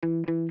Hello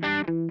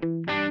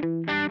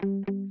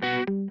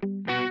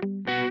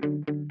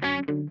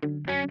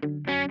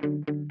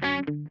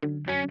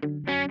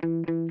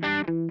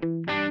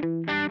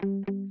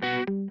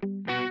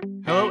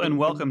and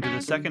welcome to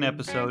the second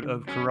episode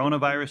of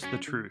Coronavirus The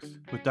Truth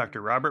with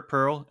Dr. Robert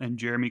Pearl and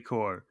Jeremy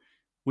Corr.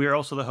 We are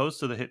also the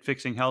hosts of the Hit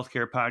Fixing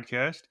Healthcare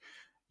podcast.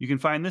 You can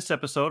find this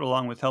episode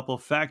along with helpful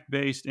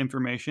fact-based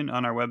information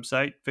on our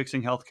website,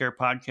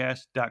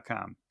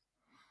 fixinghealthcarepodcast.com.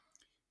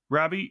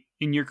 Robbie,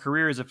 in your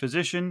career as a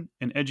physician,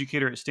 an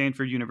educator at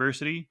Stanford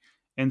University,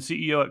 and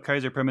CEO at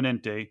Kaiser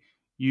Permanente,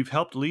 you've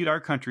helped lead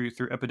our country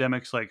through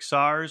epidemics like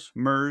SARS,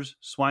 MERS,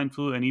 swine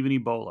flu, and even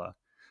Ebola.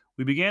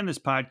 We began this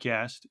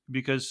podcast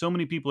because so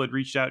many people had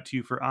reached out to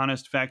you for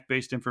honest,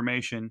 fact-based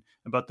information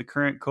about the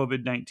current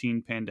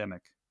COVID-19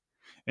 pandemic.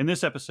 In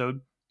this episode,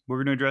 we're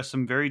going to address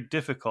some very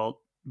difficult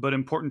but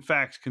important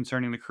facts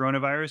concerning the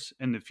coronavirus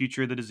and the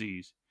future of the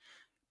disease.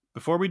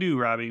 Before we do,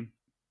 Robbie,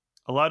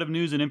 a lot of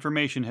news and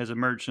information has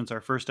emerged since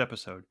our first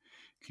episode.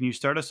 Can you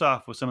start us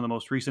off with some of the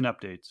most recent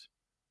updates?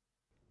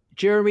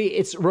 Jeremy,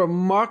 it's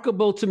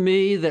remarkable to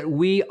me that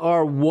we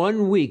are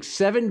 1 week,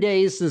 7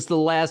 days since the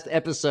last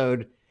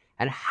episode,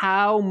 and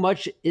how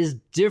much is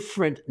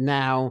different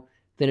now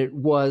than it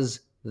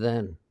was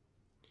then.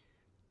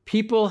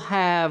 People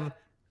have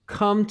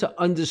come to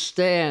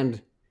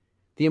understand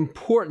the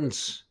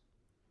importance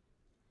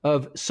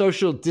of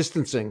social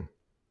distancing.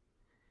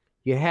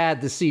 You had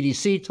the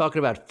CDC talking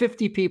about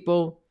 50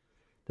 people,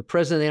 the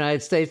President of the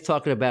United States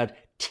talking about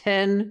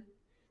 10,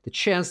 the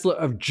Chancellor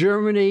of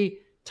Germany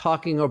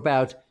talking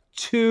about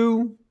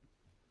 2.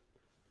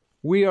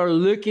 We are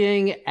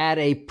looking at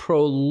a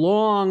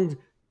prolonged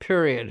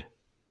period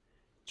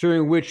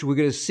during which we're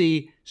going to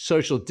see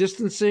social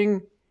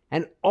distancing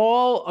and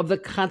all of the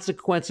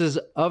consequences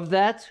of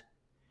that.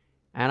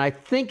 And I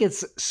think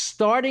it's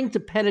starting to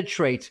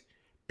penetrate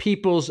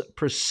people's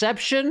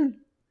perception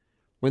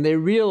when they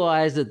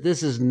realize that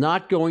this is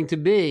not going to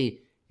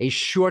be a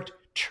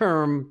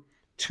short-term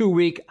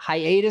 2-week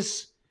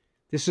hiatus.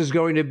 This is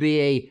going to be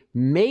a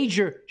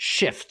major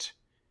shift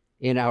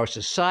in our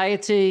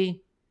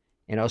society,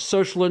 in our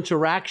social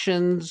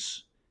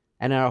interactions,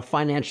 and in our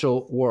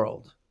financial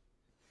world.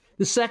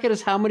 The second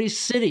is how many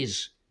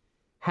cities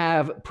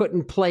have put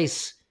in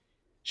place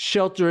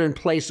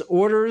shelter-in-place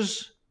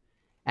orders,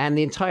 and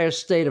the entire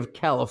state of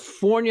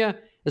California,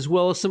 as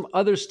well as some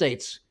other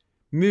states,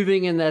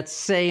 moving in that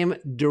same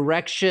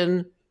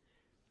direction.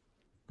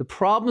 The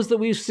problems that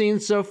we've seen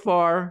so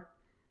far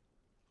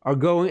are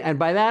going, and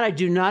by that I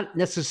do not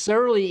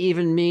necessarily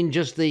even mean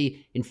just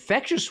the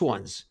infectious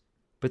ones,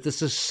 but the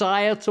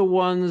societal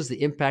ones,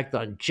 the impact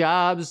on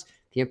jobs,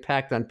 the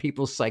impact on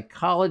people's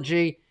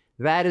psychology.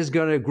 That is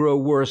going to grow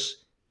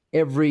worse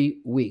every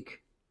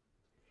week.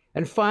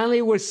 And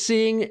finally, we're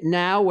seeing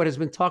now what has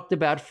been talked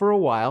about for a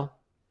while,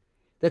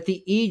 that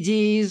the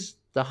EDs,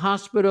 the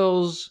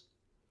hospitals,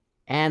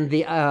 and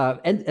the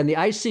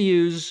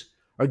ICUs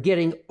are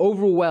getting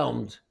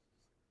overwhelmed.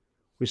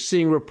 We're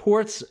seeing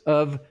reports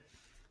of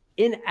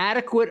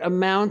inadequate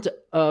amount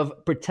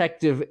of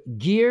protective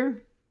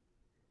gear.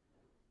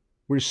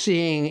 We're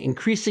seeing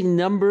increasing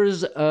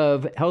numbers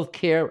of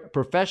healthcare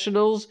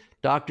professionals,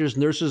 doctors,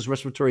 nurses,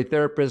 respiratory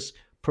therapists,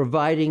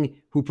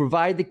 who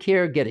provide the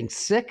care, getting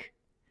sick.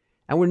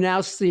 And we're now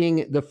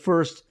seeing the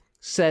first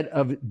set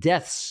of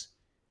deaths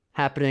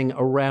happening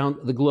around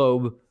the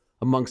globe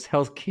amongst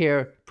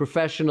healthcare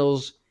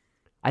professionals.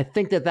 I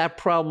think that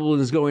problem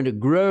is going to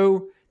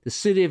grow. The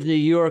city of New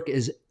York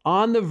is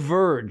on the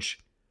verge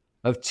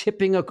of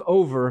tipping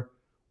over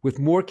with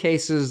more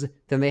cases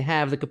than they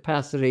have the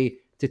capacity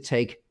to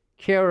take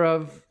care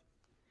of.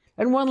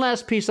 And one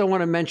last piece I want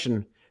to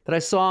mention that I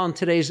saw in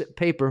today's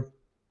paper.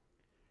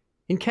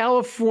 In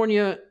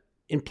California,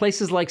 in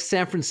places like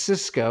San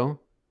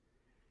Francisco,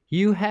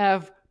 you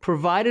have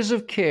providers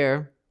of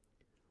care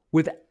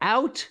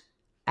without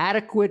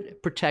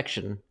adequate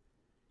protection,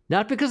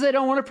 not because they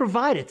don't want to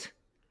provide it,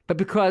 but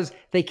because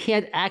they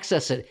can't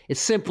access it. It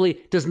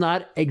simply does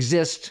not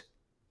exist.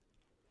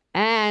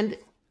 And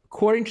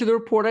according to the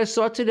report I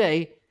saw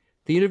today,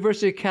 the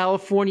University of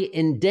California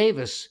in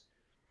Davis,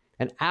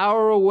 an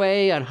hour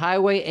away on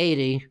Highway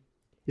 80,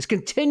 is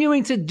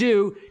continuing to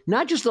do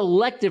not just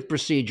elective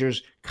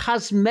procedures,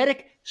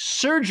 cosmetic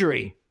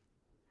surgery.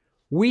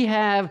 We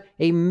have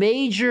a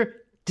major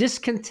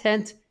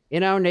discontent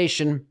in our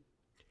nation,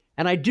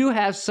 and I do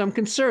have some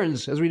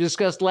concerns, as we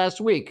discussed last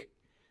week,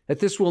 that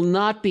this will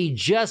not be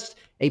just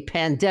a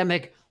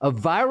pandemic of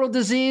viral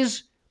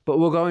disease, but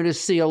we're going to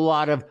see a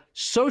lot of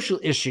social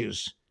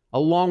issues,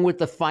 along with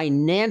the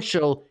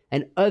financial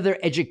and other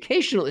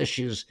educational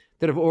issues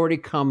that have already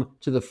come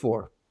to the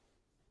fore.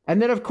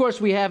 And then, of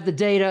course, we have the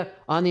data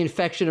on the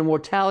infection and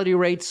mortality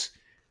rates.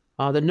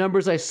 The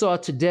numbers I saw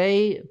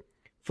today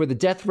for the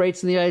death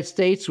rates in the United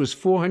States was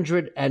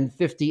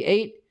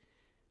 458.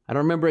 I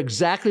don't remember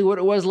exactly what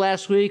it was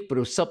last week, but it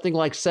was something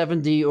like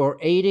 70 or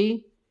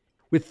 80,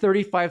 with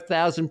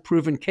 35,000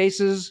 proven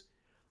cases.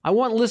 I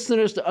want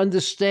listeners to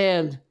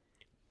understand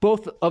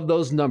both of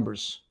those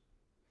numbers.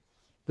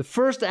 The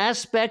first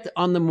aspect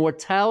on the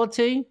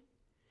mortality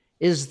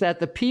is that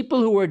the people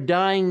who are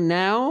dying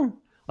now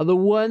are the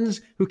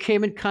ones who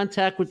came in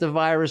contact with the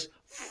virus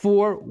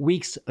 4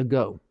 weeks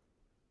ago.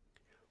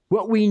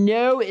 What we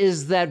know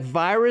is that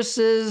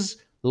viruses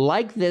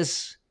like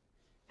this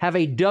have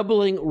a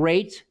doubling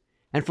rate.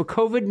 And for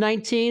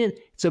COVID-19,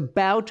 it's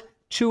about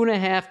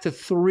 2.5 to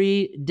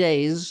 3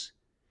 days.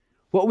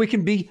 What we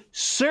can be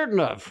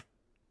certain of,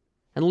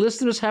 and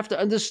listeners have to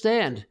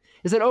understand,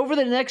 is that over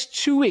the next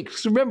 2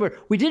 weeks, remember,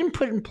 we didn't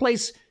put in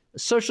place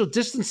social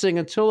distancing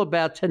until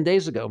about 10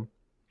 days ago.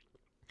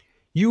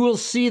 You will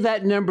see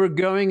that number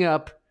going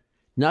up,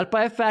 not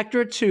by a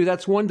factor of 2,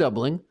 that's one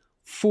doubling,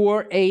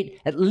 4,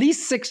 8, at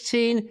least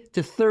 16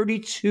 to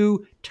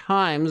 32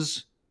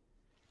 times.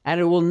 And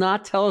it will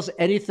not tell us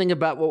anything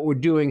about what we're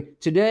doing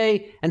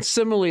today. And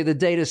similarly, the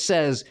data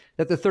says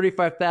that the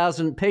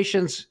 35,000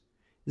 patients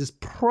is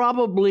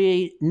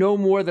probably no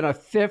more than a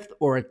fifth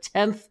or a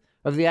tenth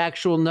of the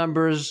actual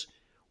numbers.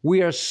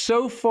 We are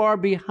so far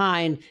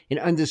behind in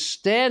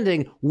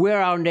understanding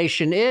where our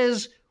nation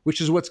is,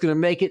 which is what's going to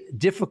make it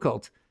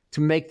difficult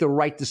to make the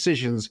right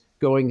decisions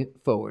going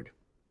forward.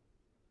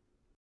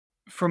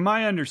 From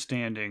my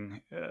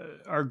understanding,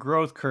 our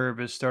growth curve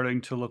is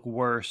starting to look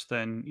worse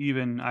than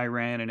even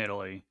Iran and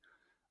Italy.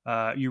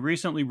 You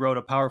recently wrote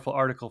a powerful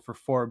article for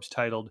Forbes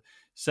titled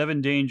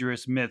 7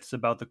 Dangerous Myths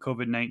About the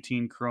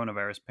COVID-19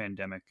 Coronavirus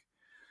Pandemic.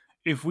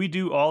 If we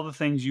do all the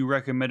things you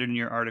recommended in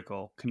your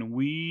article, can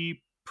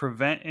we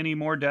prevent any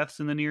more deaths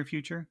in the near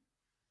future?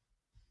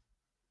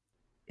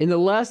 In the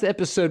last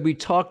episode, we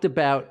talked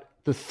about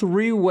the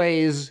 3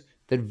 ways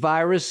that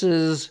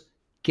viruses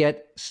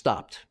get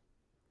stopped.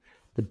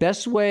 The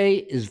best way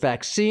is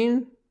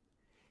vaccine.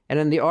 And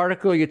in the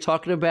article you're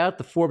talking about,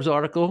 the Forbes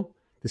article,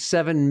 the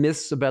 7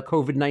 myths about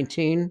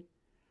COVID-19,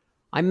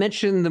 I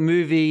mentioned the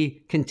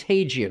movie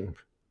Contagion.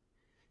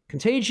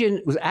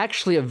 Contagion was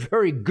actually a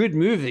very good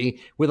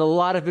movie with a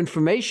lot of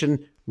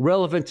information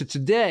relevant to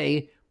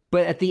today.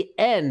 But at the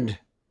end,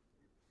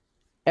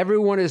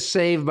 everyone is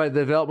saved by the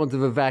development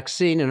of a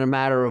vaccine in a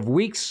matter of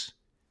weeks.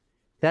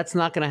 That's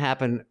not going to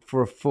happen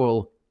for a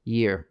full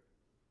year.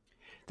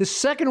 The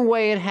second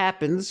way it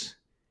happens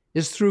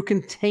is through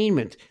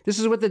containment. This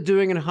is what they're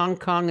doing in Hong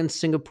Kong and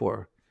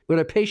Singapore. When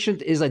a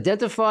patient is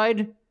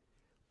identified,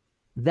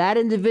 that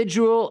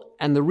individual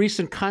and the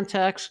recent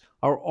contacts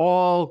are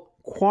all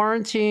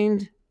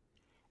quarantined,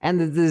 and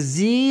the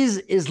disease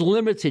is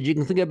limited. You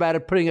can think about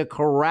it putting a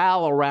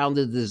corral around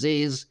the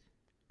disease.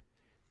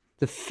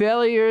 The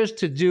failures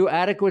to do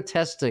adequate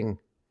testing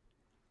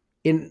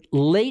in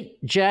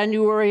late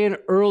January and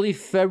early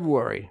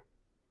February,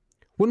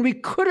 when we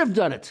could have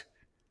done it,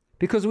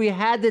 because we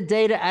had the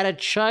data out of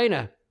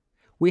China.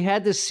 We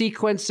had the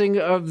sequencing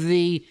of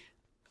the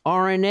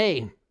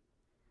RNA.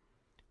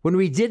 When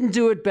we didn't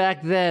do it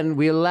back then,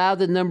 we allowed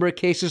the number of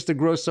cases to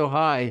grow so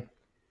high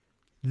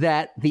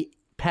that the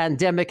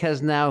pandemic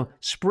has now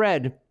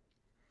spread,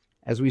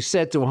 as we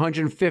said, to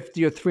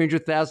 150 or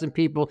 300,000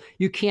 people.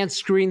 You can't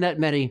screen that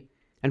many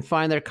and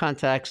find their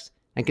contacts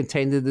and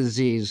contain the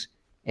disease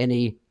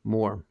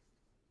anymore.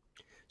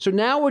 So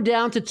now we're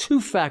down to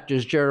 2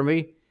 factors,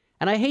 Jeremy.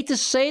 And I hate to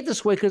say it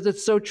this way because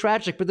it's so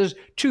tragic, but there's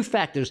 2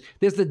 factors.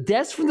 There's the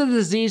deaths from the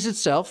disease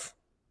itself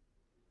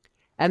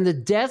and the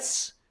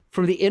deaths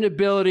from the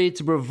inability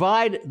to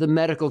provide the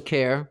medical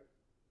care.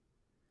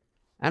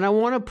 And I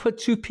want to put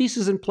 2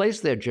 pieces in place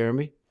there,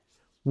 Jeremy.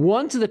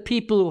 One to the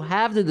people who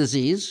have the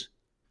disease,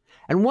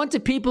 and one to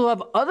people who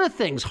have other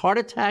things, heart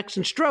attacks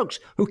and strokes,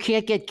 who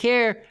can't get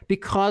care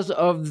because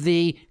of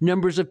the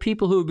numbers of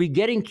people who will be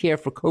getting care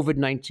for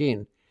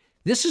COVID-19.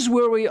 This is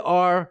where we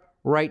are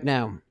right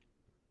now.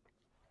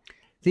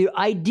 The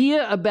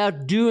idea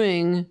about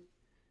doing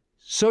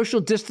social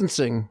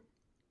distancing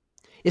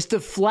is to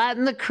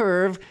flatten the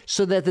curve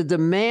so that the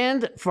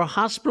demand for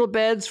hospital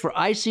beds, for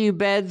ICU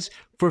beds,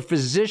 for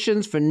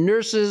physicians, for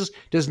nurses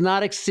does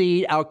not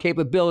exceed our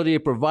capability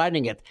of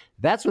providing it.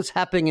 That's what's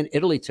happening in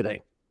Italy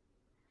today.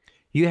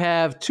 You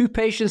have 2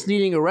 patients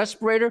needing a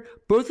respirator,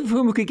 both of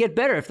whom could get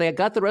better if they had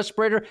got the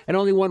respirator and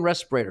only 1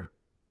 respirator.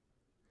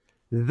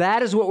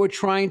 That is what we're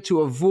trying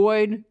to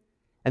avoid.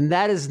 And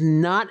that is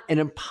not an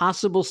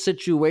impossible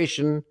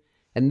situation.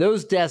 And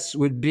those deaths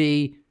would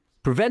be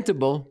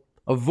preventable,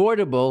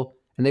 avoidable,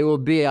 and they will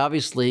be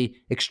obviously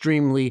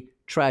extremely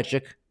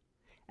tragic.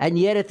 And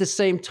yet at the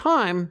same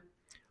time,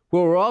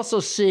 what we're also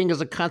seeing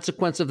as a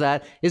consequence of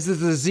that is the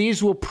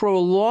disease will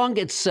prolong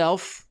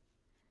itself.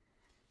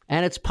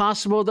 And it's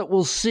possible that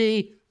we'll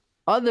see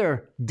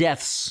other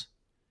deaths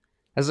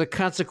as a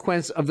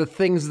consequence of the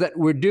things that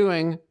we're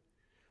doing.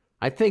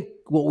 I think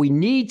what we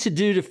need to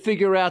do to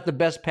figure out the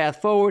best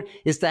path forward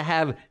is to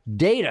have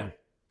data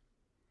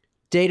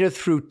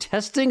through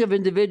testing of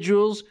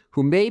individuals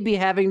who may be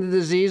having the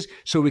disease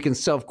so we can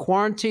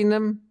self-quarantine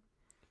them,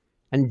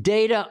 and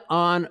data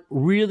on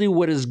really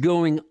what is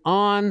going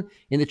on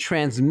in the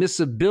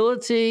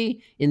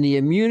transmissibility, in the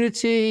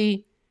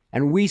immunity,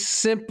 and we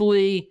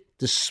simply,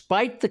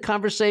 despite the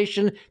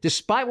conversation,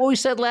 despite what we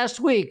said last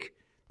week,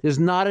 there's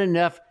not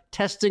enough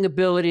testing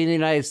ability in the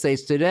United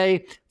States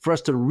today for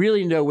us to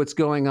really know what's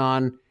going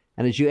on,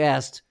 and as you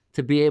asked,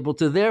 to be able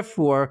to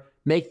therefore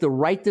make the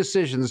right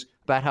decisions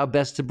about how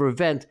best to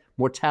prevent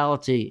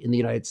mortality in the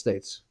United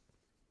States.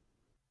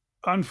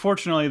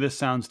 Unfortunately, this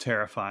sounds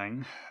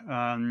terrifying.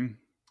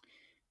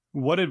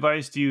 What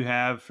advice do you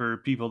have for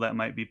people that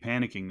might be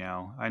panicking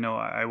now? I know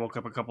I woke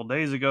up a couple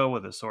days ago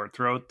with a sore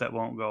throat that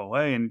won't go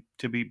away, and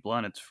to be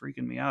blunt, it's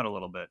freaking me out a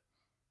little bit.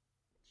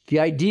 The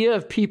idea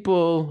of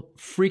people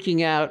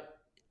freaking out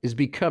is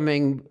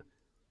becoming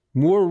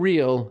more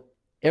real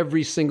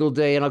every single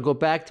day. And I'll go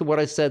back to what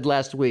I said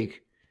last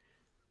week.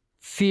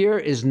 Fear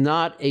is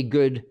not a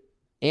good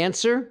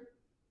answer.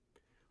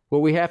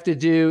 What we have to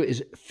do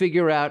is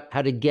figure out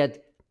how to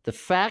get the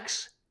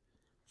facts,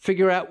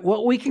 figure out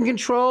what we can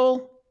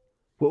control,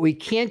 what we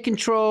can't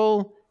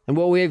control, and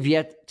what we have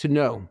yet to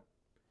know.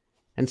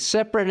 And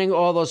separating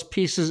all those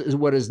pieces is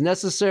what is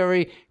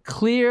necessary.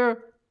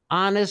 Clear,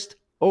 honest,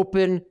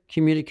 open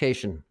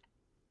communication.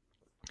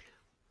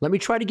 Let me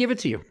try to give it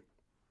to you.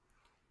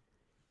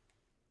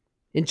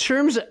 In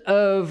terms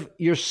of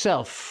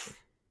yourself,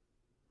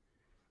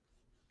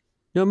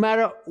 no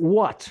matter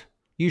what,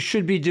 you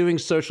should be doing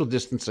social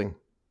distancing.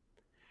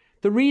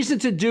 The reason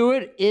to do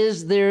it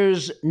is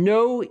there's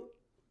no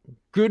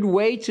good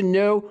way to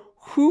know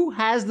who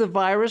has the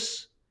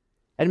virus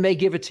and may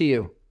give it to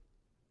you.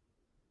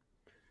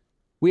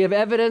 We have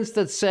evidence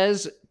that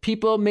says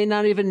people may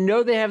not even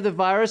know they have the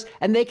virus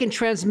and they can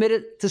transmit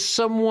it to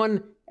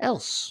someone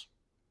else.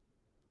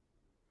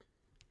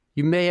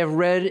 You may have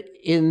read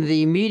in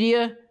the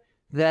media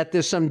that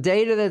there's some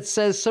data that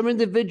says some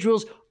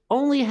individuals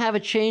only have a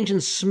change in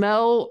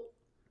smell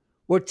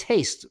or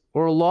taste,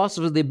 or a loss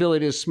of the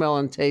ability to smell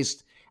and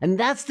taste. And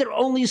that's their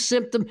only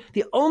symptom.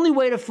 The only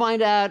way to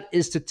find out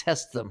is to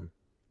test them.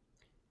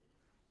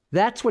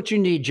 That's what you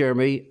need,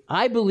 Jeremy.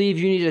 I believe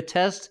you need a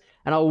test,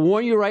 and I'll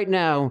warn you right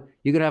now,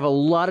 you're going to have a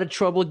lot of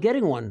trouble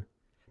getting one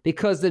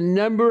because the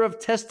number of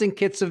testing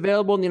kits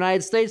available in the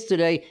United States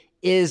today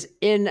is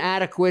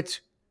inadequate.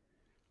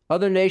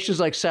 Other nations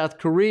like South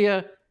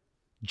Korea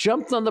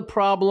jumped on the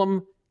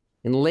problem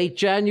in late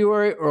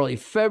January, early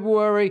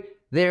February.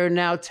 They're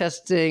now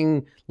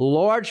testing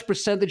large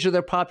percentage of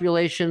their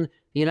population.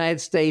 The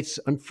United States,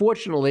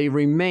 unfortunately,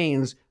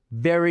 remains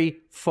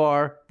very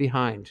far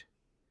behind.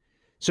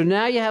 So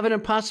now you have an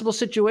impossible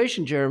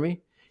situation,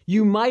 Jeremy.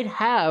 You might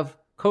have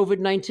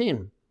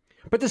COVID-19,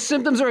 but the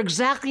symptoms are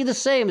exactly the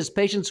same as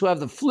patients who have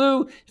the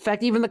flu, in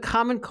fact, even the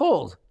common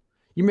cold.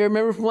 You may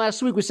remember from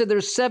last week, we said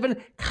there's 7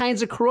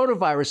 kinds of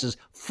coronaviruses.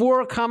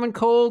 4 are common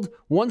cold,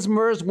 one's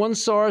MERS,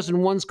 one's SARS,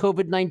 and one's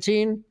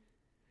COVID-19.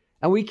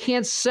 And we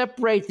can't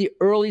separate the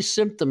early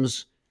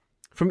symptoms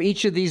from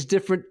each of these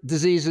different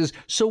diseases.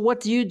 So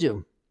what do you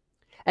do?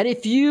 And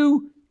if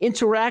you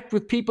interact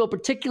with people,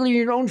 particularly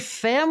your own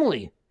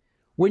family,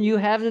 when you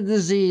have the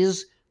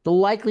disease, the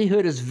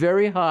likelihood is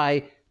very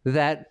high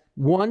that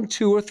 1,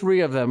 2, or 3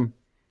 of them,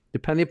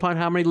 depending upon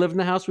how many live in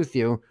the house with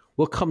you,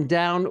 will come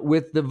down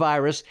with the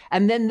virus,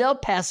 and then they'll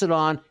pass it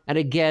on and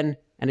again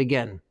and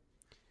again.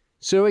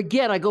 So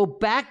again, I go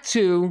back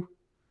to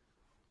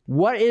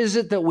what is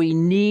it that we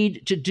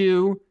need to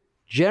do?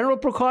 General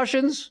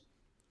precautions,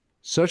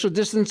 social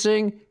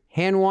distancing,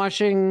 hand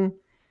washing,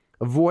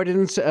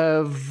 avoidance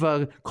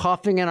of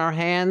coughing in our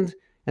hand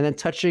and then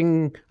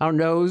touching our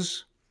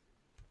nose.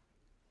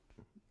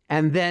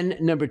 And then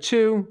number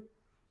 2,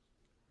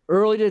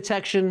 early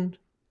detection,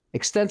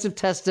 extensive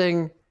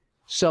testing,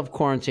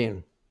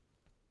 self-quarantine.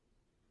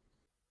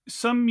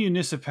 Some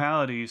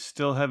municipalities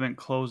still haven't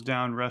closed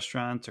down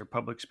restaurants or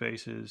public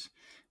spaces.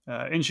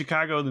 In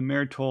Chicago, the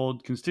mayor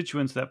told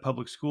constituents that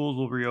public schools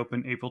will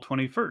reopen April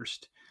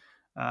 21st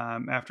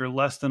after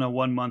less than a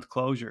 1-month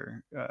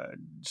closure.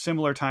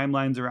 Similar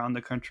timelines around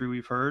the country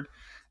we've heard.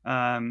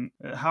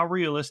 How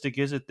realistic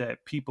is it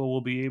that people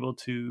will be able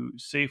to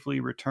safely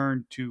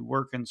return to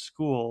work and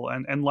school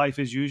and life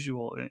as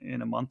usual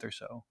in a month or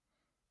so?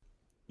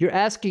 You're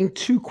asking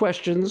 2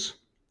 questions.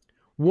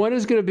 One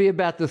is going to be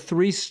about the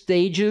 3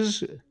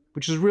 stages,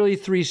 which is really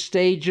 3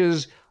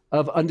 stages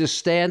of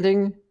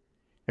understanding.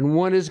 And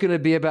one is going to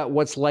be about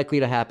what's likely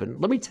to happen.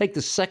 Let me take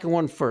the second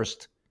one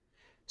first.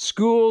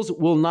 Schools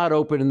will not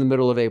open in the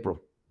middle of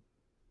April.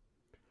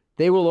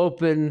 They will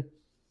open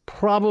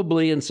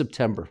probably in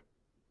September.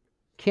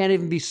 Can't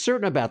even be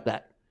certain about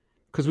that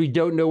because we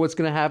don't know what's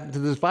going to happen to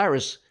this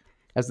virus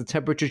as the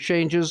temperature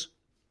changes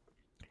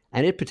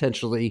and it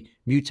potentially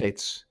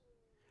mutates.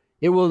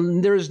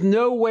 There is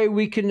no way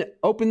we can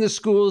open the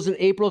schools in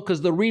April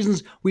because the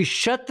reasons we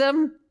shut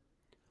them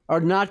are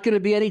not going to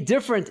be any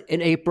different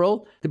in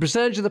April. The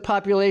percentage of the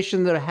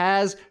population that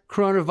has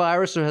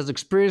coronavirus or has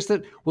experienced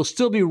it will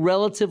still be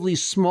relatively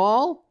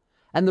small,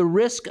 and the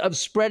risk of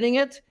spreading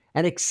it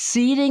and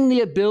exceeding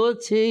the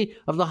ability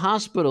of the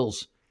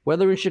hospitals,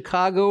 whether in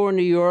Chicago or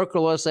New York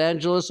or Los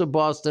Angeles or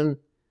Boston,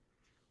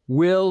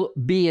 will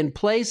be in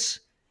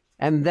place,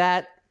 and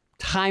that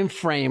time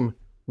frame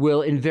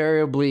will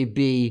invariably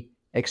be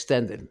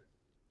extended.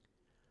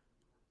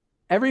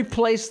 Every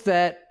place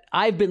that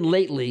I've been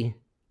lately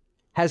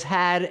has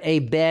had a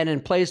ban in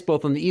place,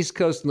 both on the East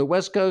Coast and the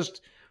West Coast,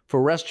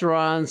 for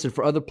restaurants and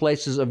for other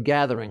places of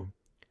gathering.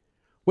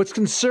 What's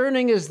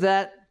concerning is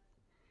that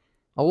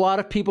a lot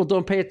of people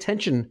don't pay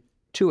attention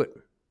to it.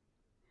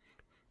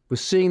 We're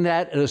seeing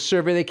that in a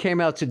survey that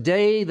came out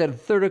today, that a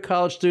third of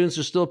college students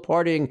are still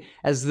partying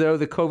as though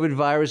the COVID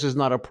virus is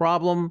not a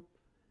problem.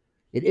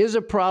 It is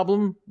a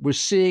problem. We're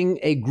seeing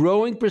a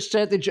growing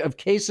percentage of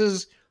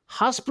cases,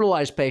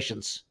 hospitalized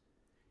patients,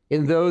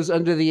 in those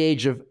under the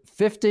age of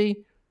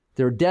 50.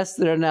 There are deaths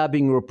that are now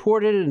being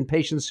reported in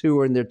patients who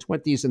are in their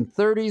 20s and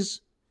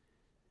 30s.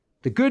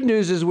 The good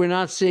news is we're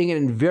not seeing it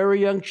in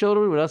very young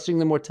children. We're not seeing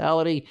the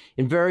mortality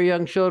in very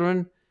young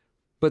children.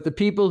 But the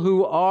people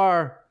who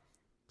are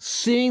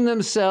seeing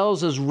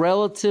themselves as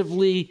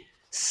relatively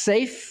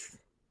safe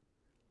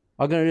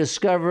are going to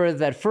discover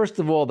that, first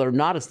of all,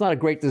 it's not a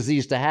great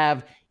disease to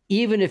have,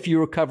 even if you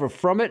recover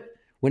from it.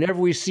 Whenever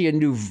we see a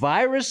new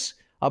virus,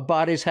 our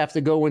bodies have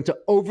to go into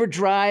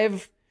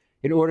overdrive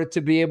in order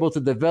to be able to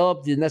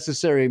develop the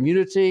necessary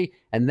immunity,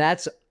 and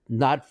that's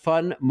not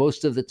fun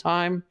most of the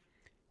time.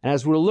 And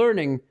as we're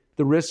learning,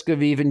 the risk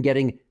of even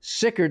getting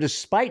sicker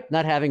despite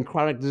not having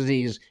chronic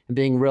disease and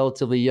being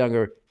relatively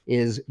younger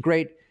is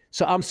great.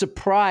 So I'm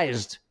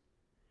surprised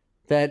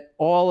that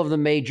all of the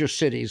major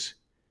cities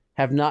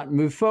have not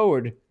moved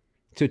forward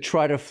to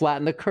try to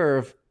flatten the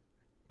curve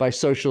by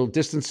social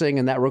distancing,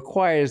 and that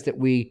requires that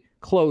we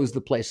close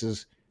the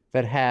places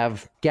that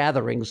have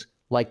gatherings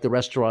like the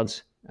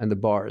restaurants and the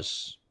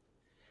bars.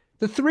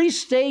 The 3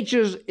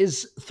 stages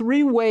is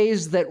 3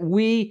 ways that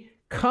we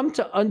come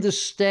to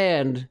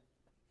understand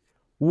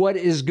what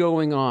is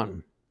going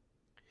on.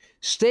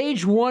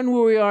 Stage 1,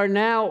 where we are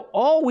now,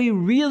 all we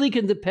really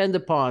can depend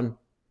upon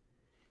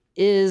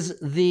is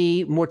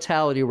the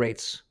mortality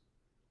rates.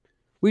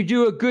 We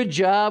do a good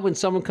job when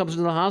someone comes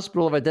into the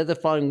hospital of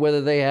identifying whether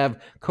they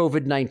have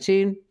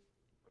COVID-19.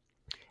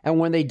 And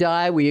when they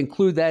die, we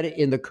include that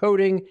in the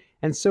coding.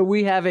 And so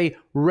we have a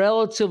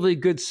relatively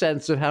good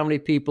sense of how many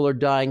people are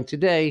dying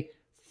today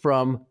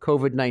from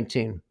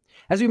COVID-19.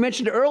 As we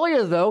mentioned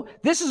earlier, though,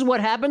 this is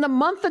what happened a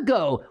month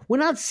ago. We're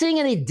not seeing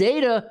any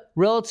data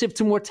relative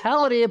to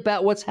mortality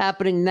about what's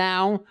happening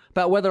now,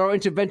 about whether our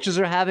interventions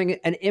are having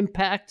an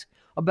impact,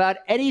 about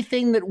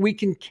anything that we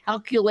can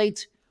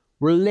calculate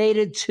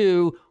related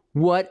to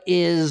what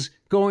is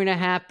going to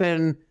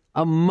happen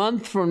a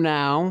month from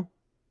now.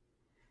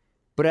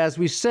 But as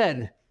we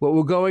said, what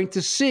we're going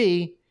to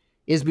see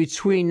is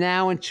between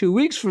now and 2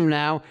 weeks from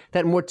now,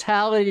 that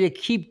mortality to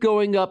keep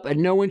going up, and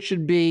no one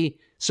should be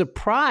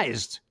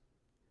surprised.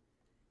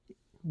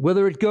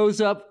 Whether it goes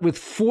up with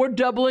 4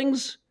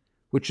 doublings,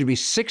 which would be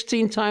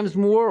 16 times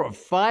more, or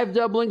 5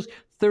 doublings,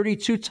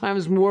 32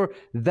 times more,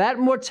 that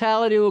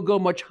mortality will go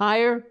much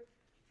higher.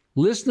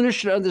 Listeners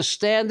should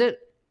understand it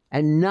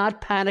and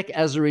not panic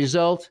as a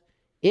result.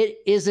 It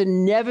is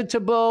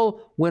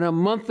inevitable when a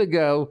month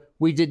ago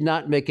we did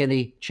not make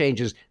any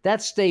changes.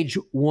 That's stage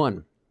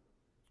 1.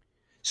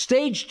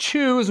 Stage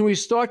 2 is when we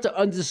start to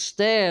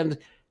understand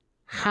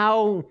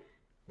how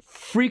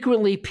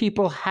frequently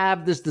people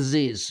have this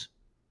disease.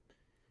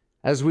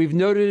 As we've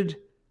noted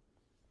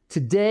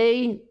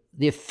today,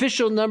 the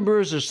official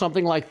numbers are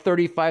something like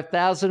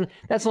 35,000.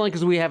 That's only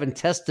because we haven't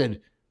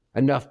tested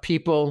enough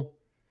people.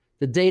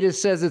 The data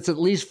says it's at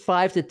least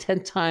 5 to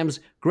 10 times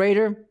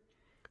greater.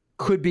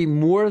 Could be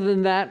more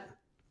than that.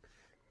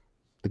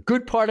 The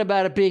good part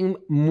about it being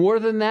more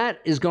than that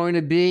is going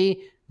to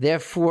be,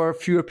 therefore,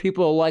 fewer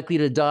people are likely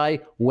to die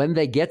when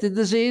they get the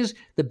disease.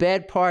 The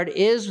bad part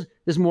is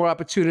there's more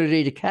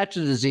opportunity to catch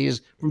the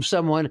disease from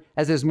someone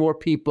as there's more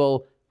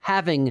people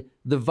having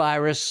the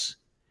virus.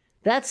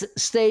 That's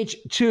stage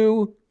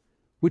 2,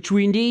 which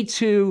we need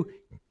to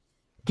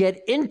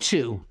get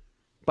into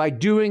by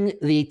doing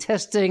the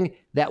testing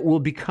that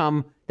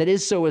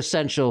is so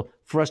essential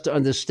for us to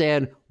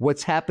understand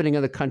what's happening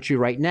in the country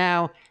right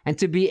now, and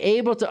to be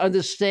able to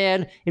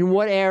understand in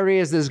what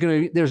areas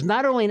there's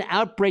not only an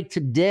outbreak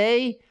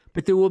today,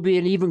 but there will be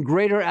an even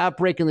greater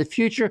outbreak in the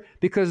future,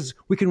 because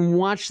we can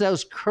watch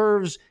those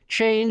curves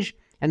change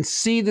and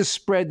see the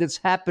spread that's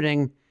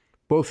happening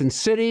both in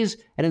cities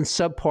and in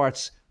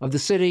subparts of the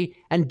city,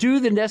 and do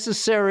the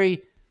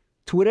necessary,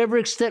 to whatever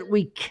extent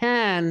we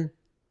can,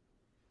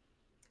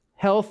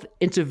 health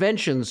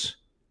interventions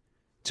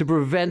to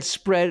prevent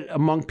spread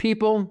among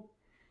people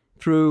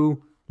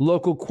through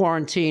local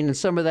quarantine. And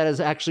some of that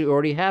has actually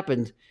already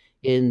happened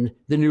in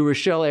the New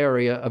Rochelle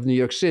area of New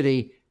York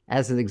City,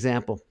 as an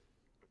example.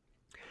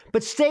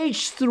 But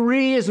stage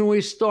 3 is when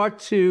we start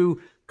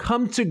to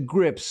come to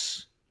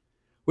grips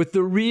with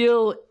the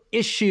real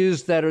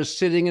issues that are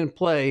sitting in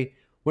play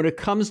when it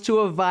comes to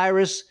a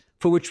virus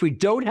for which we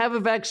don't have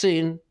a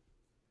vaccine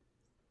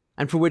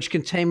and for which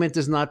containment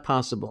is not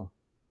possible.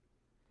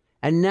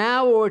 And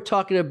now what we're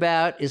talking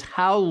about is,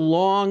 how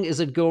long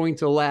is it going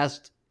to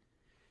last?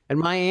 And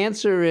my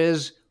answer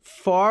is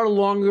far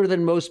longer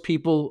than most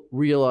people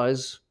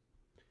realize.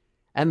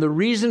 And the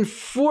reason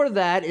for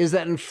that is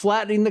that in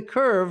flattening the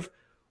curve,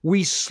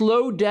 we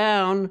slow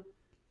down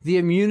the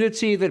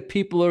immunity that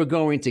people are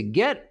going to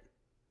get.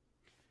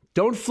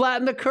 Don't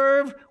flatten the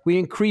curve, we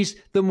increase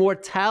the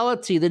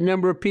mortality, the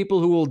number of people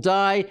who will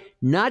die,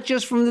 not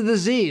just from the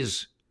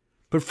disease,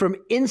 but from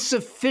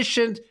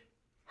insufficient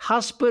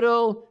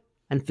hospital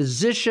and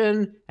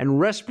physician and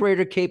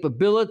respirator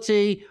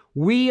capability.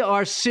 We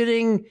are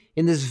sitting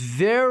in this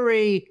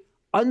very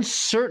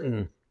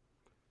uncertain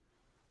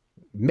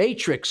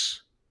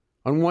matrix,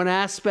 on one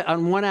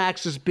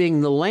axis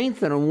being the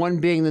length and on one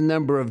being the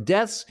number of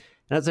deaths.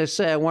 And as I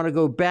say, I want to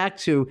go back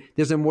to,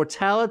 there's a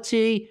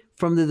mortality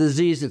from the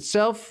disease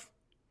itself,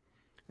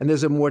 and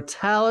there's a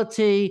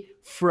mortality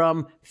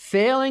from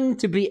failing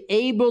to be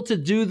able to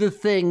do the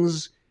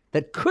things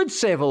that could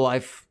save a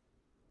life,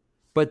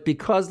 but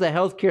because the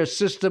healthcare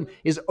system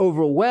is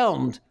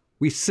overwhelmed,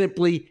 we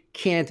simply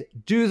can't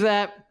do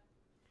that.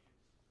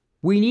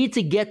 We need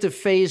to get to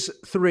phase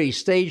 3,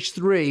 stage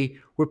 3,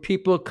 where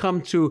people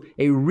come to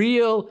a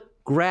real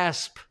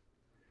grasp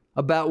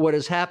about what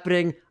is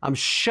happening. I'm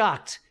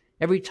shocked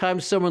every time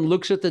someone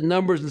looks at the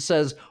numbers and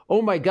says,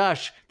 oh my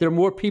gosh, there are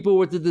more people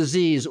with the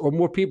disease or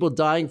more people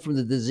dying from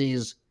the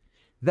disease.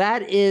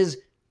 That is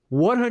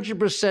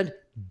 100%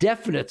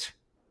 definite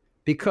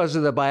because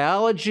of the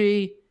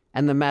biology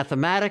and the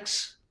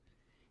mathematics.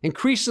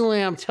 Increasingly,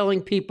 I'm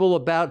telling people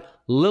about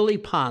lily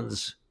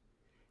ponds,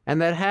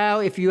 and that how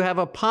if you have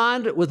a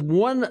pond with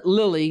one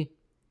lily,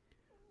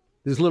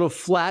 these little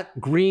flat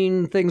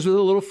green things with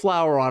a little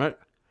flower on it,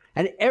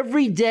 and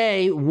every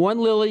day one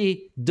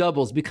lily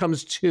doubles,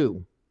 becomes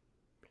 2.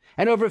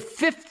 And over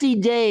 50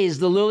 days,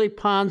 the lily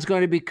pond's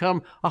going to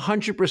become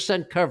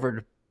 100%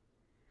 covered.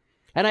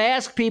 And I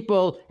ask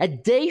people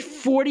at day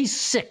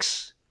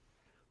 46,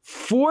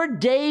 4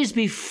 days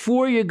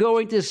before you're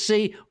going to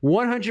see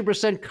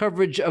 100%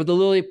 coverage of the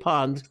lily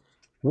pond,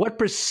 what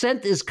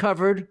percent is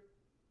covered?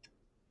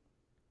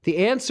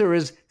 The answer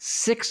is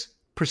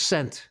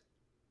 6%.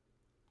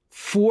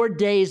 4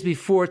 days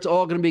before it's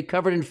all going to be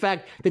covered. In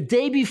fact, the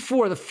day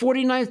before, the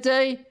 49th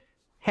day,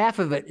 half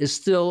of it is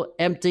still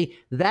empty.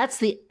 That's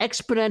the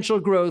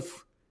exponential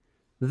growth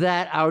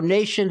that our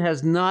nation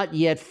has not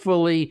yet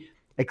fully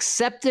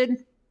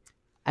accepted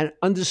and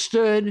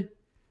understood.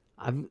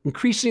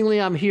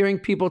 Increasingly, I'm hearing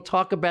people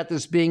talk about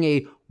this being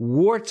a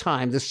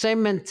wartime, the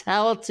same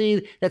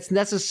mentality that's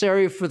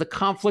necessary for the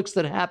conflicts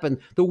that happen,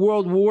 the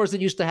world wars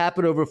that used to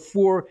happen over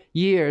 4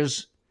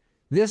 years.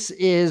 This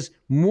is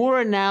more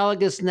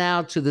analogous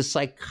now to the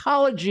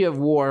psychology of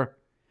war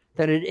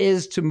than it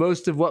is to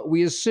most of what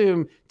we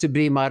assume to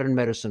be modern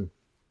medicine.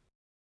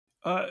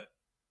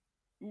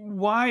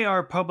 Why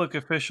are public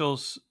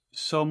officials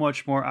so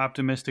much more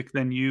optimistic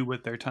than you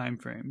with their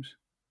timeframes?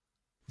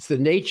 It's the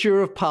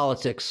nature of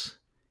politics.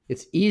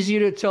 It's easier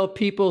to tell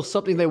people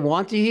something they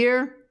want to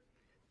hear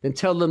than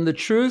tell them the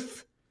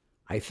truth.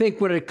 I think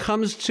when it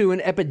comes to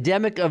an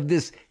epidemic of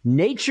this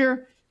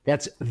nature,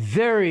 that's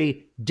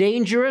very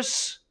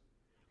dangerous.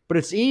 But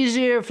it's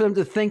easier for them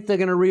to think they're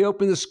going to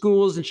reopen the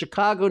schools in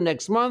Chicago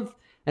next month,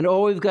 and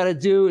all we've got to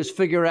do is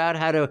figure out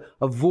how to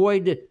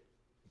avoid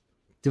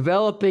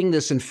developing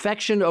this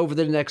infection over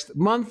the next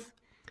month.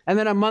 And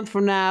then a month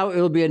from now,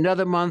 it'll be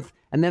another month,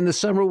 and then the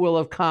summer will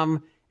have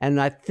come. And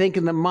I think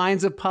in the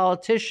minds of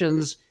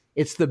politicians,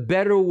 it's the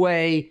better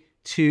way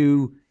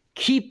to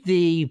keep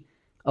the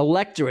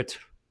electorate,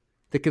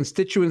 the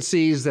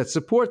constituencies that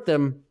support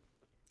them,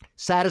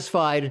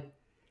 satisfied,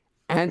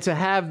 and to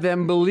have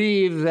them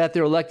believe that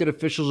their elected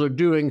officials are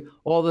doing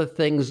all the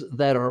things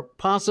that are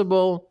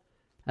possible.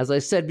 As I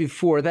said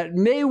before, that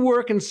may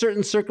work in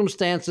certain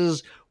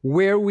circumstances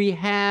where we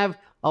have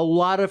a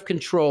lot of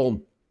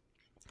control.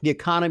 The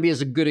economy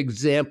is a good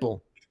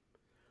example,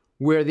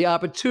 where the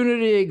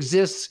opportunity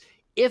exists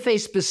if a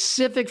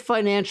specific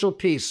financial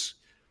piece,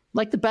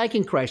 like the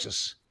banking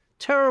crisis,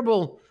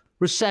 terrible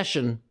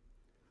recession,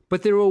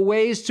 but there are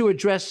ways to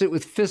address it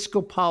with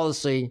fiscal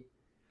policy.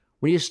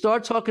 When you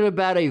start talking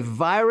about a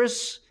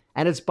virus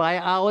and its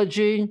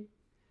biology,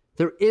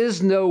 there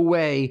is no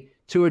way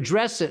to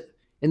address it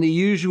in the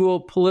usual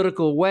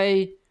political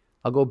way.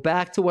 I'll go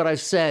back to what I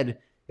said.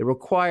 It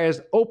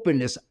requires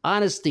openness,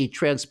 honesty,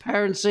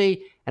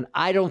 transparency, and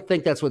I don't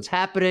think that's what's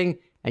happening.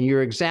 And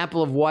your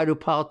example of why do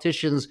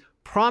politicians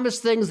promise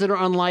things that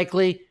are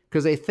unlikely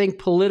because they think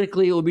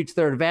politically it will be to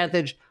their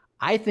advantage,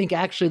 I think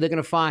actually they're going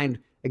to find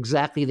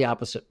exactly the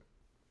opposite.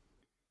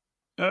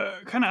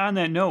 Kind of on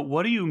that note,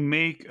 what do you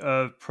make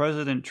of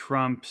President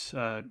Trump's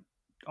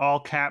all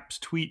caps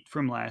tweet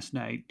from last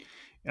night?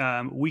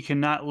 We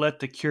cannot let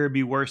the cure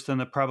be worse than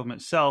the problem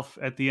itself.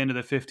 At the end of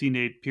the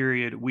 15-day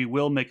period, we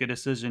will make a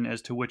decision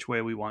as to which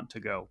way we want to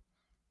go.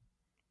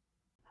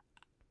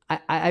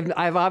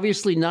 I've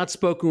obviously not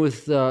spoken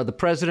with the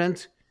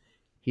president.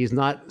 He's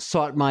not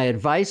sought my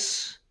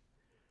advice.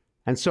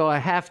 And so I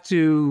have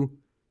to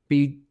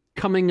be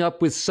coming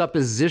up with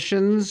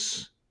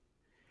suppositions.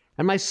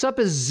 And my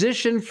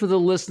supposition for the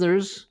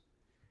listeners,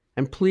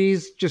 and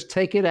please just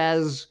take it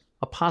as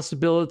a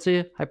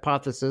possibility,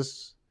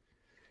 hypothesis,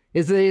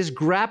 is that he's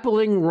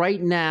grappling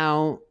right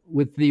now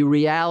with the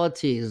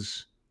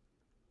realities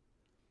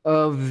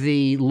of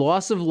the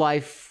loss of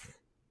life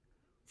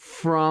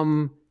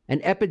from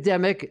an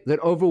epidemic that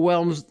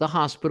overwhelms the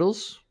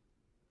hospitals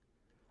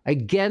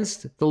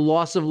against the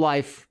loss of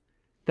life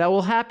that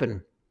will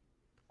happen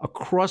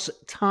across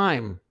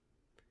time.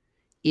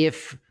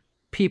 if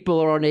people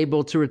are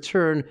unable to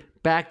return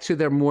back to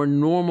their more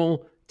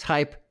normal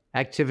type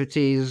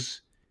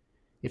activities,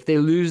 if they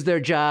lose their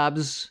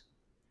jobs,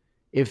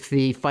 if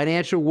the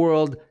financial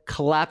world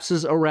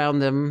collapses around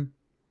them,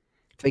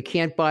 if they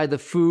can't buy the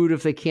food,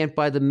 if they can't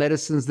buy the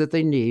medicines that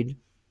they need.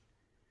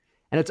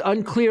 And it's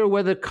unclear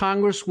whether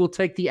Congress will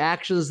take the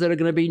actions that are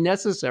going to be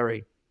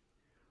necessary.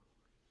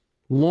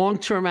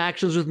 Long-term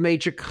actions with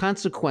major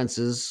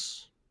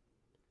consequences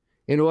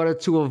in order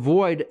to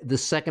avoid the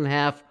second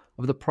half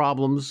of the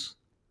problems.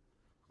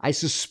 I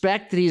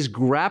suspect that he's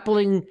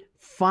grappling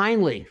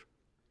finally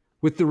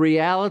with the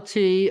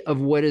reality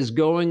of what is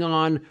going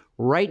on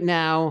right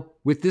now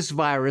with this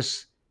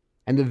virus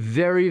and the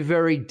very,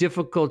 very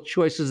difficult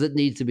choices that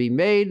need to be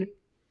made.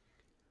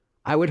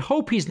 I would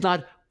hope he's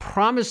not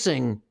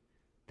promising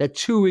that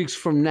 2 weeks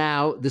from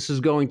now this is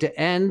going to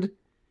end,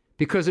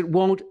 because it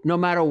won't, no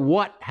matter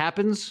what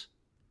happens.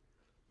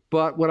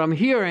 But what I'm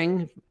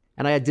hearing,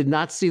 and I did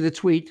not see the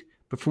tweet,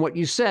 but from what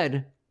you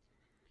said,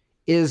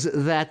 is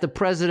that the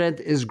president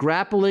is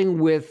grappling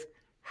with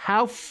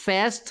how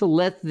fast to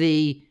let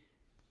the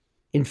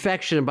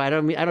infection, but I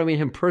don't mean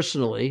him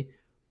personally,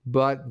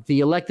 but the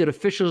elected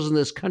officials in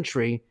this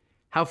country,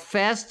 how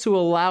fast to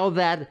allow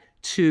that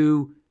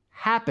to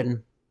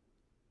happen,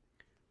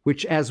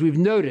 which, as we've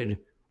noted,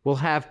 will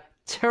have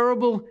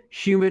terrible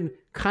human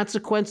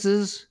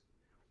consequences,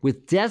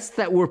 with deaths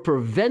that were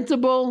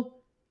preventable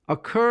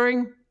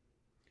occurring.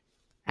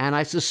 And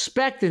I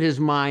suspect in his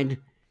mind,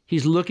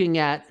 he's looking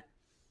at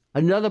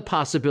another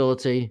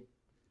possibility,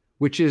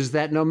 which is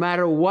that no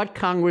matter what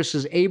Congress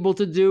is able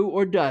to do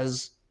or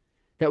does,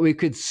 that we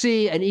could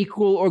see an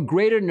equal or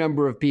greater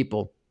number of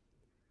people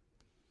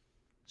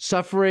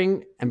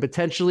suffering and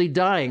potentially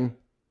dying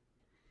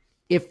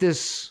if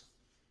this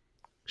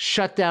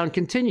shutdown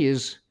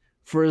continues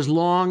for as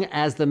long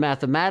as the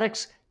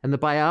mathematics and the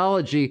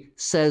biology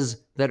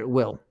says that it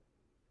will.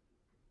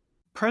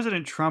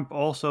 President Trump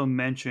also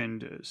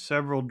mentioned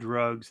several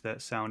drugs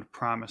that sound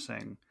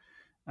promising,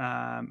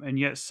 and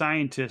yet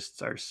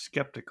scientists are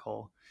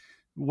skeptical.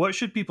 What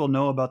should people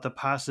know about the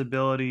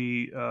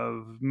possibility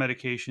of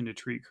medication to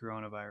treat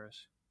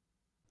coronavirus?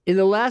 In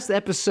the last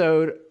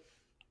episode,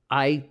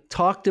 I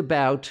talked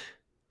about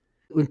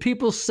when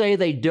people say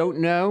they don't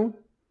know,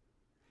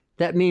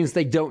 that means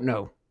they don't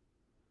know.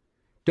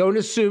 Don't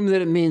assume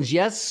that it means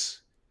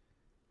yes.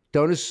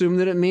 Don't assume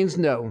that it means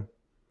no.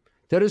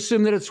 Don't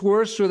assume that it's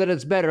worse or that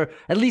it's better.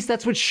 At least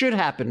that's what should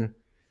happen,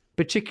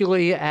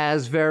 particularly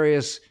as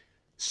various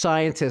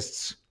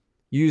scientists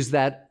use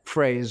that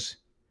phrase.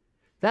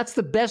 That's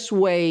the best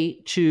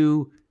way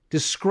to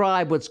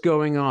describe what's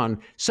going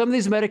on. Some of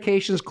these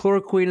medications,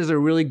 chloroquine is a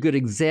really good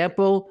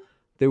example.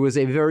 There was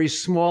a very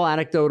small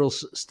anecdotal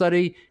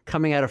study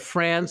coming out of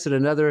France and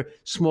another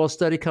small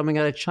study coming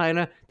out of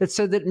China that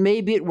said that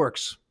maybe it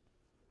works.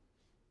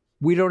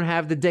 We don't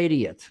have the data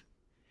yet.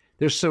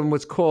 There's some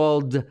what's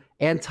called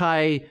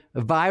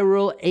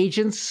antiviral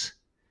agents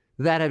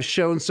that have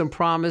shown some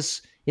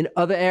promise in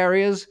other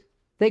areas.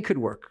 They could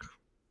work.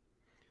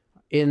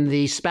 In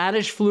the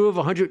Spanish flu of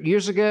 100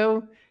 years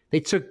ago, they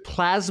took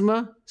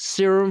plasma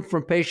serum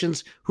from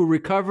patients who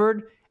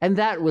recovered, and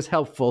that was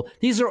helpful.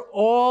 These are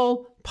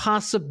all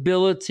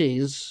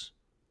possibilities.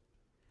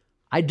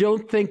 I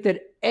don't think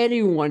that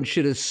anyone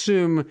should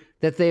assume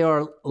that they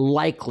are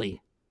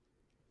likely.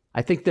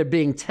 I think they're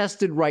being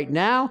tested right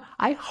now.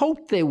 I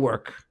hope they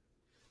work.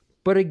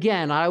 But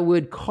again, I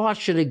would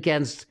caution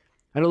against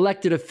an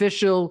elected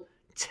official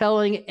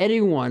telling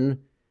anyone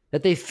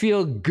that they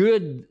feel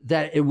good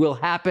that it will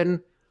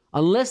happen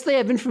unless they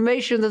have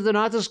information that they're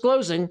not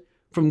disclosing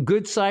from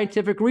good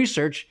scientific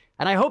research.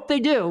 And I hope they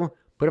do.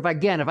 But if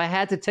I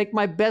had to take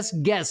my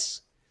best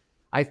guess,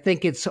 I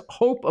think it's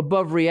hope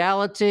above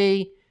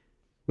reality.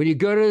 When you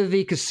go to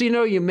the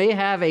casino, you may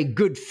have a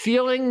good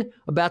feeling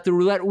about the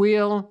roulette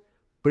wheel.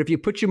 But if you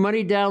put your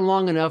money down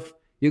long enough,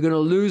 you're going to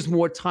lose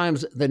more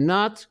times than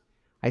not.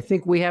 I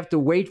think we have to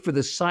wait for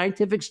the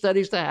scientific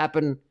studies to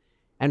happen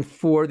and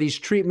for these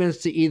treatments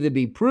to either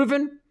be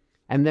proven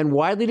and then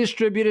widely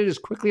distributed as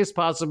quickly as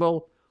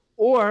possible,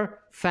 or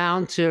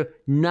found to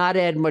not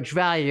add much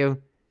value.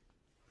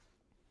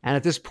 And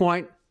at this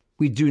point,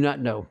 we do not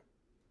know.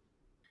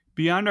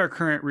 Beyond our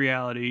current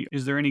reality,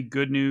 is there any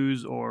good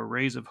news or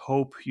rays of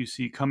hope you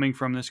see coming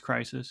from this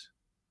crisis?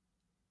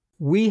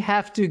 We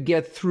have to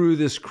get through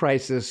this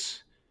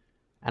crisis,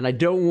 and I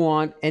don't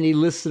want any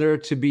listener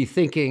to be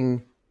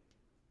thinking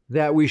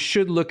that we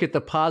should look at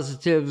the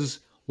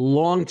positives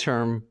long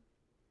term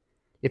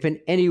if in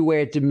any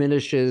way it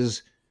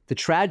diminishes the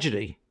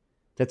tragedy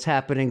that's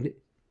happening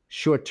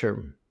short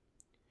term.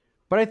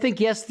 But I think,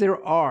 yes,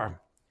 there are.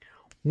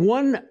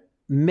 One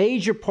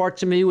major part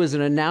to me was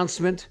an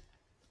announcement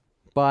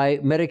by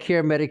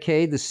Medicare,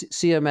 Medicaid, the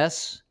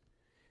CMS,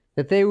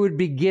 that they would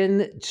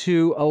begin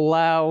to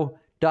allow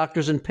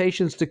doctors and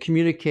patients to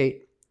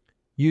communicate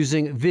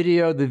using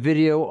the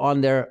video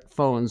on their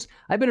phones.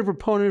 I've been a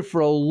proponent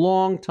for a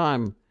long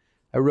time.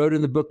 I wrote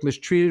in the book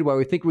Mistreated, Why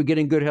We Think We're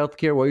Getting Good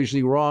Healthcare, We're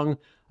Usually Wrong,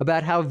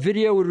 about how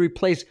video would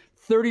replace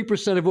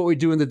 30% of what we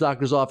do in the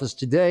doctor's office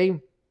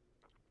today.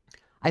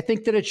 I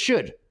think that it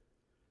should,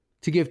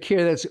 to give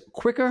care that's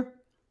quicker,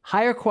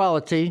 higher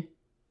quality,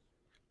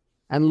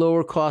 and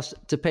lower cost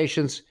to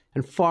patients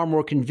and far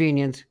more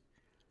convenient.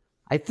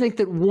 I think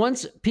that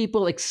once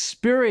people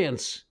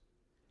experience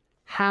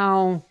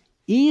how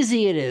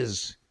easy it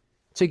is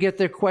to get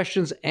their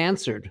questions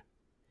answered,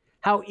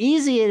 how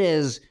easy it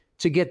is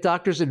to get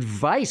doctors'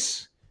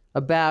 advice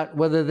about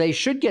whether they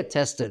should get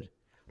tested,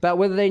 about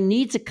whether they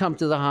need to come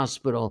to the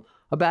hospital,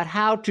 about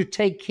how to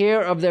take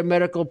care of their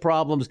medical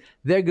problems,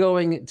 they're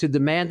going to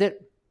demand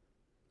it.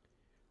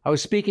 I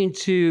was speaking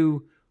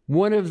to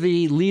one of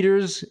the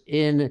leaders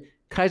in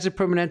Kaiser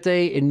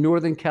Permanente in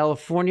Northern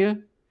California.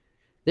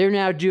 They're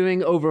now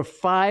doing over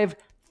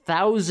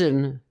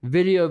 5,000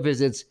 video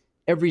visits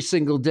every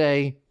single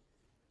day.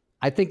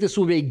 I think this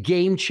will be a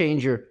game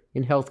changer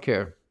in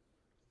healthcare.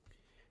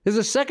 There's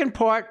a second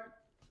part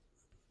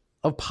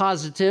of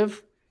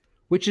positive,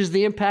 which is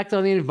the impact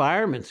on the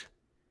environment.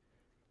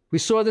 We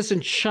saw this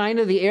in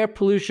China. The air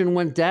pollution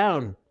went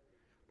down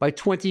by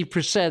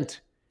 20%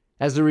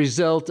 as a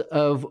result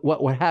of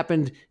what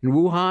happened in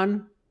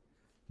Wuhan.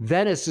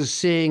 Venice is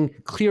seeing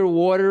clear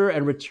water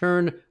and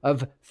return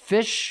of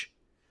fish.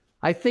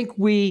 I think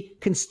we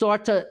can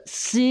start to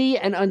see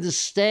and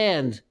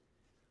understand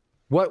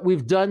what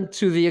we've done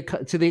to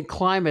the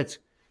climate,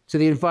 to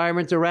the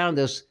environment around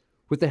us,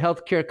 with the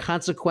healthcare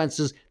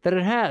consequences that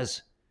it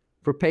has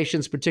for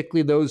patients,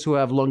 particularly those who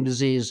have lung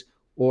disease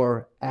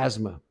or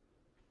asthma.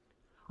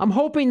 I'm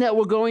hoping that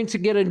we're going to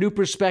get a new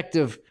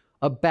perspective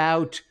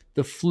about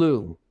the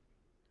flu.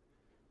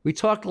 We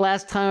talked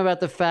last time about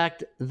the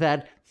fact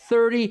that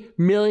 30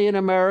 million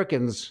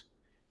Americans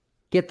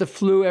get the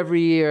flu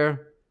every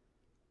year,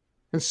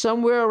 and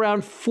somewhere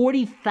around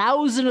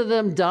 40,000 of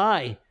them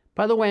die.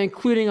 By the way,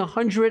 including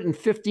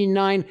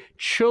 159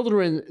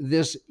 children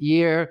this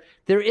year.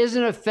 There is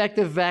an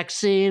effective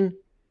vaccine,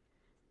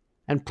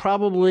 and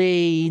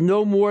probably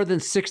no more than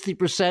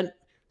 60%,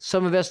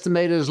 some have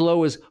estimated as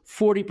low as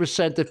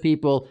 40% of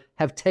people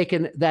have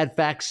taken that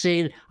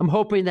vaccine. I'm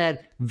hoping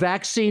that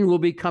vaccine will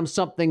become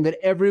something that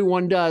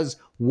everyone does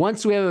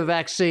once we have a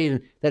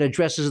vaccine that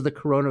addresses the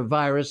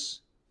coronavirus.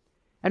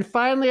 And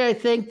finally, I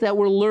think that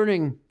we're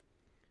learning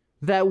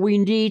that we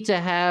need to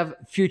have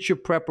future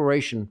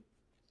preparation.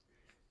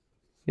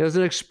 There's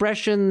an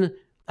expression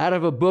out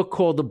of a book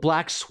called the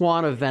Black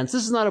Swan Events.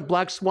 This is not a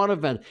Black Swan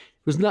event. It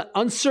was not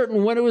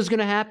uncertain when it was going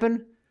to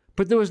happen,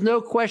 but there was no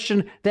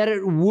question that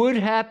it would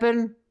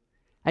happen.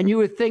 And you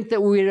would think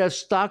that we would have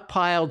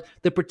stockpiled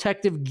the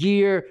protective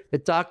gear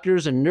that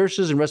doctors and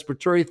nurses and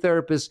respiratory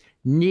therapists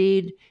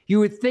need. You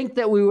would think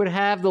that we would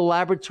have the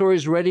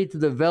laboratories ready to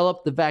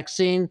develop the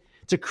vaccine,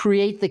 to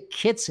create the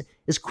kits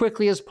as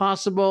quickly as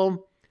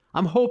possible.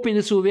 I'm hoping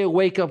this will be a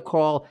wake-up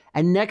call.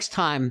 And next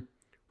time,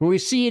 when we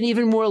see an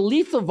even more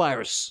lethal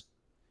virus,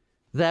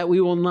 that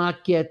we will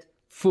not get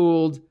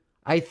fooled.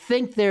 I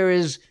think there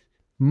is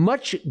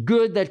much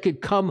good that could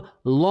come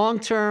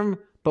long-term,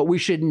 but we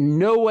should in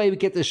no way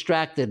get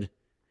distracted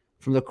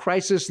from the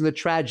crisis and the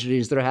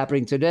tragedies that are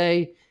happening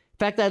today. In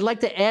fact, I'd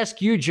like to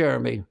ask you,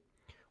 Jeremy,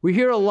 we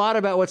hear a lot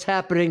about what's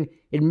happening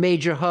in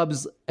major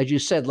hubs, as you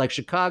said, like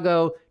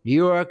Chicago, New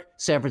York,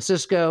 San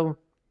Francisco.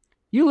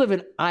 You live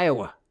in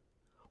Iowa.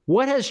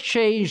 What has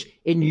changed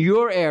in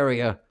your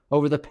area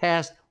over the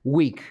past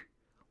week?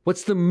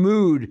 What's the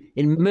mood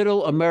in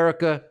middle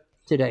America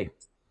today?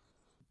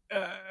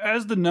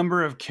 As the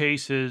number of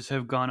cases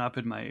have gone up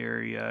in my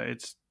area,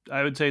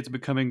 I would say it's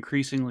become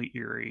increasingly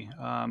eerie.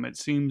 It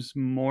seems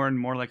more and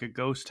more like a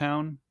ghost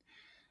town.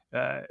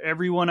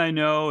 Everyone I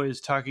know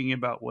is talking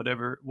about what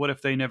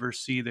if they never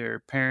see their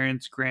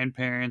parents,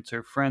 grandparents,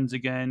 or friends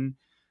again.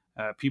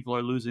 People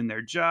are losing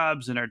their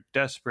jobs and are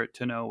desperate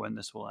to know when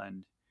this will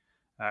end.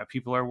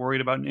 People are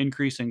worried about an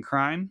increase in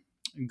crime.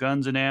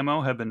 Guns and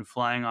ammo have been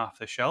flying off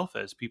the shelf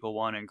as people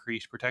want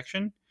increased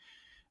protection.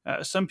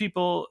 Some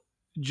people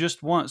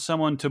just want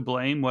someone to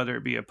blame, whether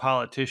it be a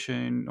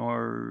politician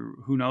or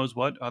who knows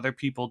what. Other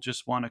people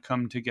just want to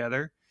come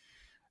together.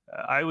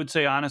 I would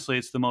say, honestly,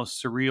 it's the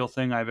most surreal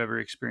thing I've ever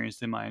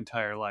experienced in my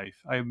entire life.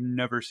 I've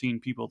never seen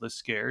people this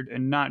scared,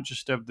 and not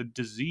just of the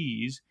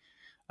disease,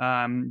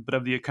 but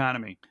of the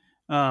economy.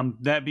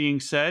 That being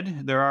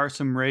said, there are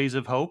some rays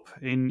of hope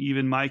in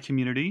even my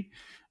community.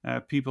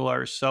 People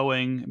are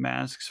sewing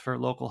masks for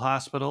local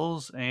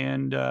hospitals,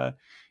 and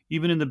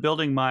even in the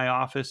building my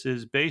office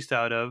is based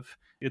out of,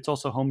 it's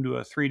also home to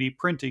a 3D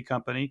printing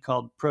company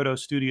called Proto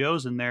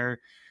Studios, and they're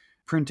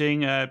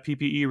printing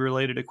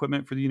PPE-related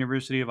equipment for the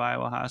University of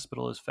Iowa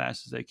Hospital as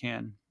fast as they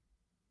can.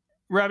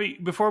 Robbie,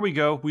 before we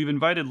go, we've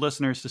invited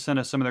listeners to send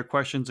us some of their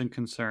questions and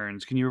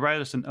concerns. Can you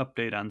provide us an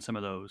update on some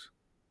of those?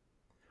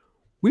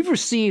 We've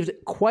received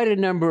quite a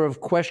number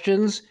of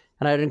questions,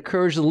 and I'd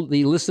encourage the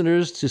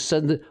listeners to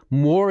send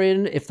more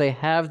in if they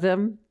have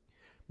them.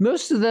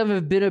 Most of them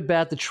have been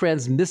about the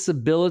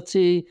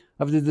transmissibility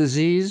of the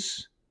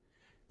disease.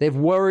 They've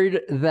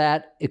worried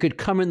that it could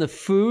come in the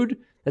food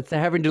that they're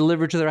having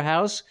delivered to their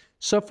house.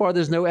 So far,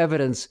 there's no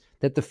evidence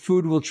that the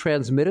food will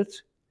transmit it.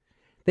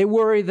 They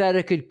worry that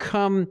it could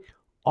come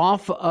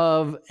off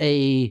of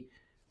a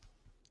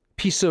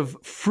piece of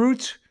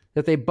fruit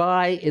that they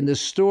buy in the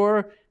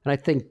store. And I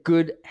think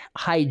good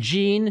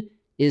hygiene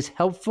is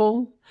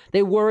helpful.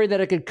 They worry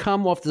that it could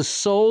come off the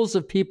soles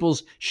of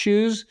people's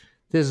shoes.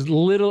 There's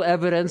little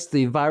evidence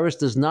the virus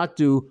does not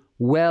do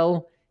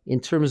well in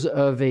terms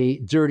of a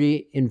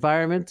dirty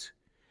environment.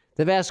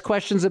 They've asked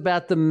questions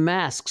about the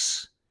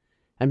masks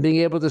and being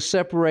able to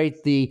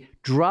separate the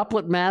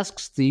droplet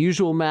masks, the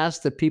usual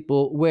masks that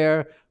people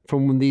wear,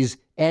 from these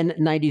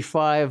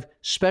N95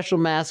 special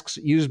masks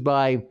used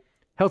by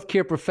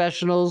healthcare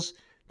professionals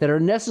that are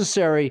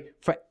necessary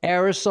for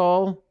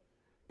aerosol.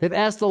 They've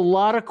asked a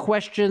lot of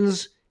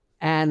questions,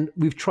 and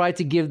we've tried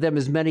to give them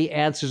as many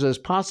answers as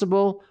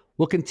possible.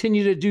 We'll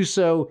continue to do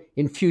so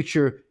in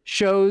future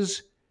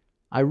shows.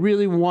 I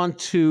really want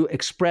to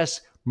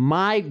express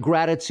my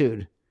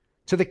gratitude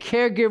to the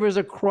caregivers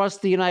across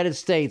the United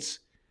States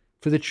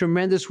for the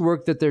tremendous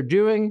work that they're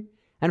doing,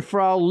 and for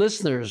our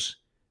listeners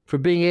for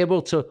being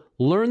able to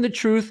learn the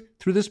truth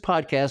through this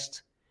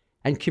podcast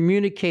and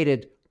communicate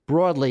it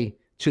broadly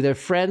to their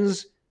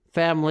friends,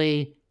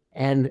 family,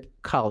 and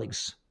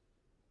colleagues.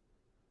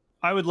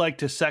 I would like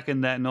to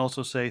second that and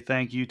also say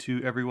thank you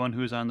to everyone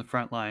who is on the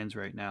front lines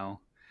right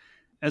now.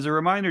 As a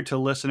reminder to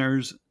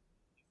listeners,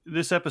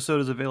 this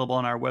episode is available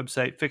on our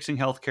website,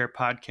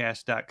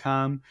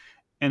 fixinghealthcarepodcast.com,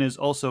 and is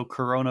also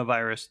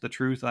Coronavirus, the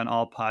Truth, on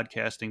all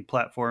podcasting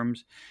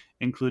platforms,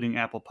 including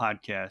Apple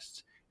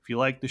Podcasts. If you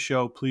like the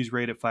show, please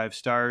rate it 5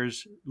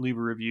 stars, leave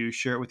a review,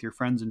 share it with your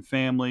friends and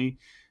family.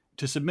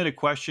 To submit a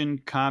question,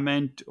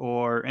 comment,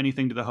 or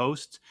anything to the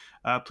host,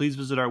 please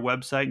visit our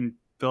website and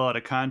fill out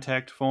a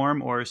contact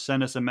form or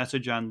send us a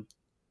message on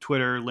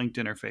Twitter,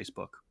 LinkedIn, or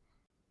Facebook.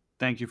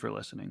 Thank you for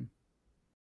listening.